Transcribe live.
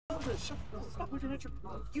Stop looking at your.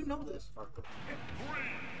 You know this. 3, 2,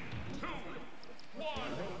 1,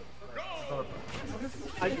 go!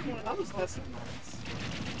 I was testing this.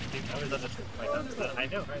 I was on the trip like that. I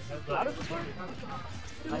know, right? How does this work?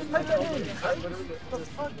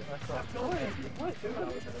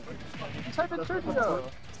 Type in Sergio.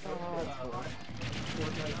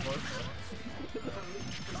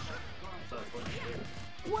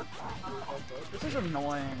 What? This is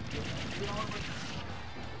annoying.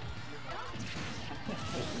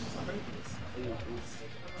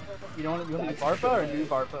 You want to be Varpa or new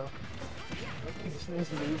Varpa?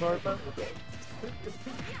 This is new Varpa.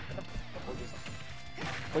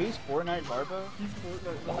 Wait, he's Fortnite Varpa? He's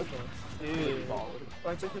Fortnite Varpa. Dude.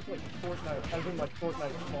 I think it's like Fortnite, as in like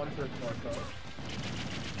Fortnite sponsored Varpa.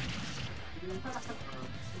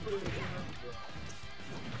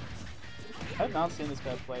 I have not seen this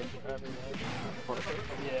guy play forever.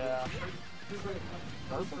 Yeah.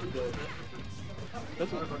 That's pretty good.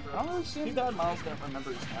 I don't see Too bad Miles can't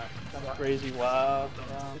remember his hack. That's crazy. Wow.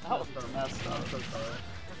 Yeah. That was messed up.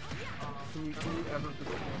 Can you ever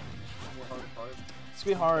predict more hard cards? It's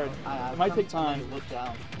gonna be hard. It might take time. Look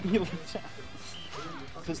down. You look down.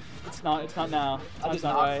 It's not now. It's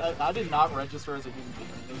not right. I did not register as a human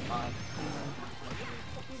being in time.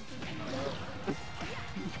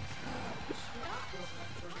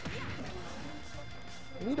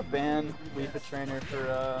 We need a ban Leaf trainer for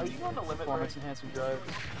Are you on the limit performance enhancing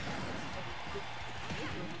drugs.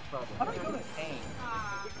 How do I go to Heyne?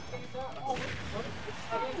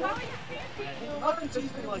 Nothing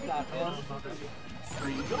tease me like that, man.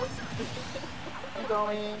 I'm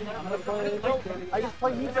going. I'm gonna play. I just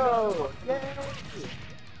play Nico. Yay!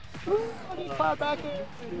 I need cloud back in.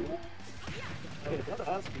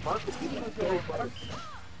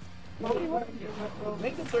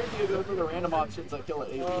 Making Sergio go through the random options that kill at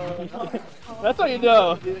 80. That's how you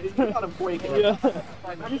know. You got him quaking. Yeah.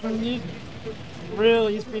 He's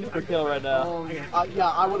beating for kill right now. Yeah,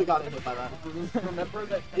 I would have gotten hit by that. Remember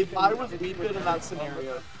that if I was weeping in that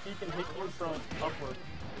scenario, He can hit you from upward.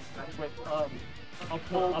 With,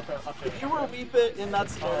 if you were weeping in that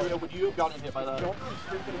scenario, would you have gotten hit by that? Don't be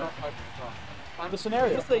thinking about hyper. The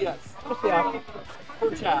scenario. Just say yes. Yeah. For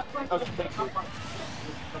chat. Okay, thank you.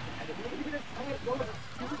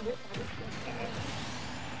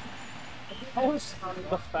 That was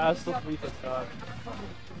the fastest Leaf has got.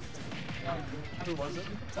 Who was it?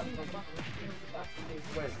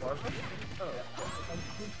 Wait, Varpa? Oh.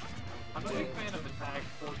 I'm a big fan of the tag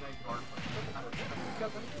Fortnite Varpa.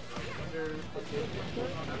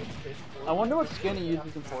 I wonder what skin he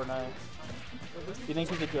uses in Fortnite. Do you think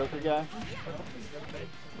he's a Joker guy?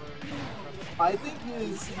 I think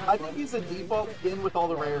he's a default skin with all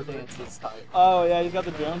the rare dances type. Oh yeah, he's got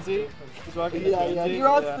the Jonesy. He's rocking the Jonesy. Yeah, he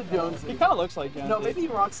rocks the Jonesy. He kind of looks like Jonesy. No, maybe he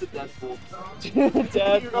rocks the Deadpool.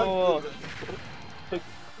 Deadpool.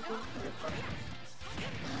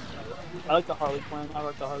 I like the Harley Quinn. I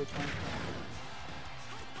like the Harley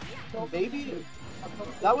Quinn. Maybe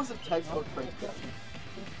that was a textbook prank.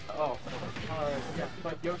 Oh.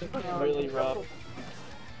 But Yoshi Really rough.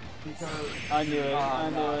 Because I knew it. I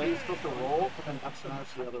knew he's it. supposed to roll and F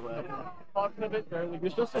smash the other way. talking of it barely.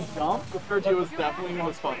 You're supposed to jump. Sergio was definitely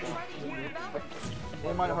most fun.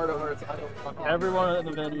 In my heart of hearts, I don't fucking. Everyone in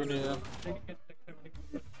the venue knew.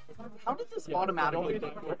 How did this automatically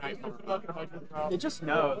get Fortnite? It just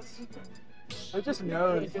knows. It just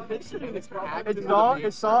knows. It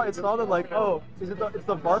It saw that like, oh, it's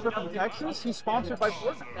the Varpa from Texas? He's sponsored by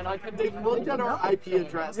Fortnite. And they looked at our IP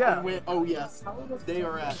address and went, oh yes, they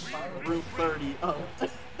are at room 30. Oh.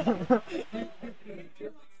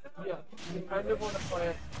 Yeah, you kind of want to play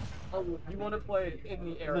it. Oh, you want to play it in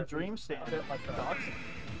the air. The dream stand. Like the dogs.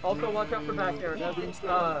 Also, watch out for back air. Dream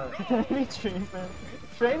Dream fan.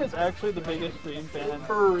 Train is actually the biggest Dream fan.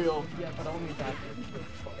 For real. Yeah, but only back air.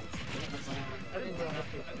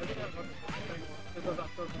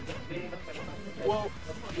 Well,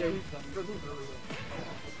 yeah,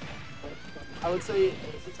 I would say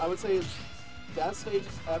best stage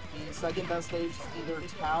is FD, second best stage is either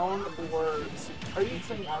town or. Are you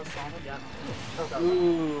saying out of Sonic? Yeah. Okay.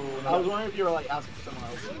 Ooh. I was wondering if you were like asking for someone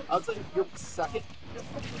else. I would say your second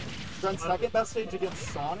best stage against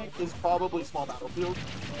Sonic is probably Small Battlefield.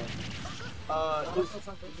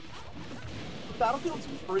 Battlefield's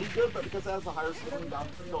pretty good, but because it has a higher ceiling,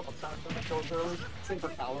 Battlefield upside kills early. Same for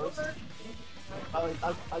Calors. I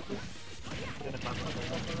think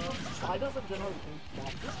Sky doesn't generally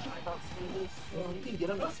think about stages. You can get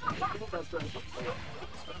them as that's very upside.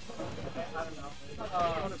 I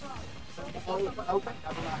don't know. Okay,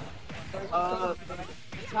 never mind.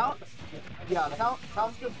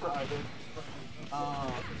 Town's good for either.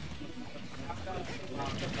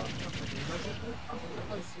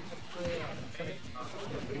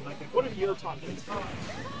 What are your top picks?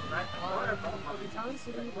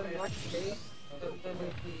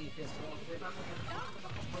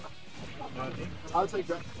 I would say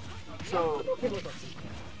Greg. So.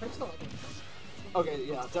 Okay,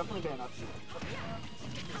 yeah, definitely ban up.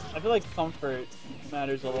 I feel like comfort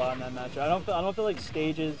matters a lot in that match. I don't feel like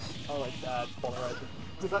stages are like that polarizing.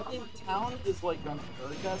 Because I think Town is like Ben's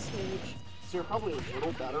third best stage, so you're probably a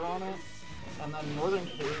little better on it. And then Northern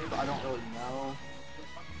Cave, I don't really know.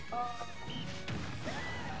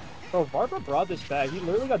 Bro, Varpa brought this back. He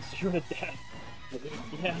literally got 0 to death.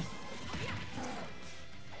 Yeah.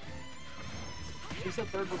 You said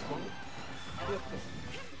third was one?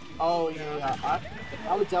 Oh, yeah.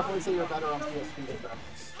 I would definitely say you're better on PSP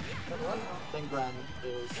than Gren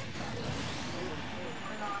is.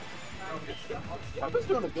 I'm just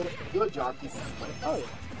doing a good job. Oh, yeah.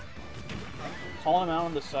 Calling him out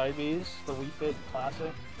on the side Bs, the Wii Fit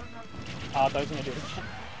Classic. I thought he was going to do it again.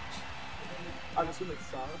 I'm assuming it's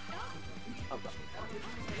Sonic. Okay.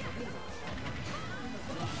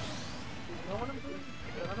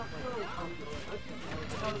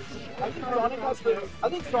 I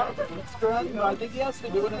think Sonic beats Gren, but I think he has to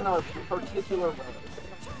do it in a particular way.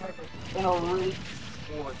 In a really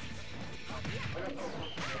boring.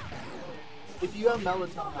 If you have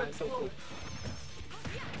melatonin, it's okay.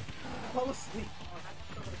 Fall asleep.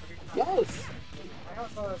 Yes!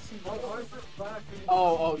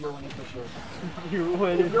 Oh, you're winning for sure. You're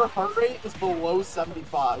winning. If your heart rate is below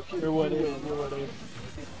 75, You're winning. You're winning.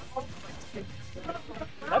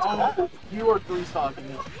 That's cool. You are 3-stocking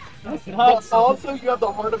it. That's not But also, you have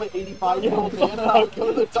the heart of an 85-year-old man, and I'll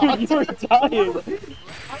go to the doctor. Dude, you're dying.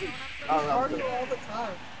 Party all the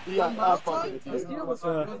time. Yeah, I'm fucking with you. This year was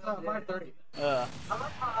 5:30.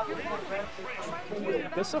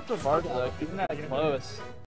 Good stuff for Varpa, though, keeping that close.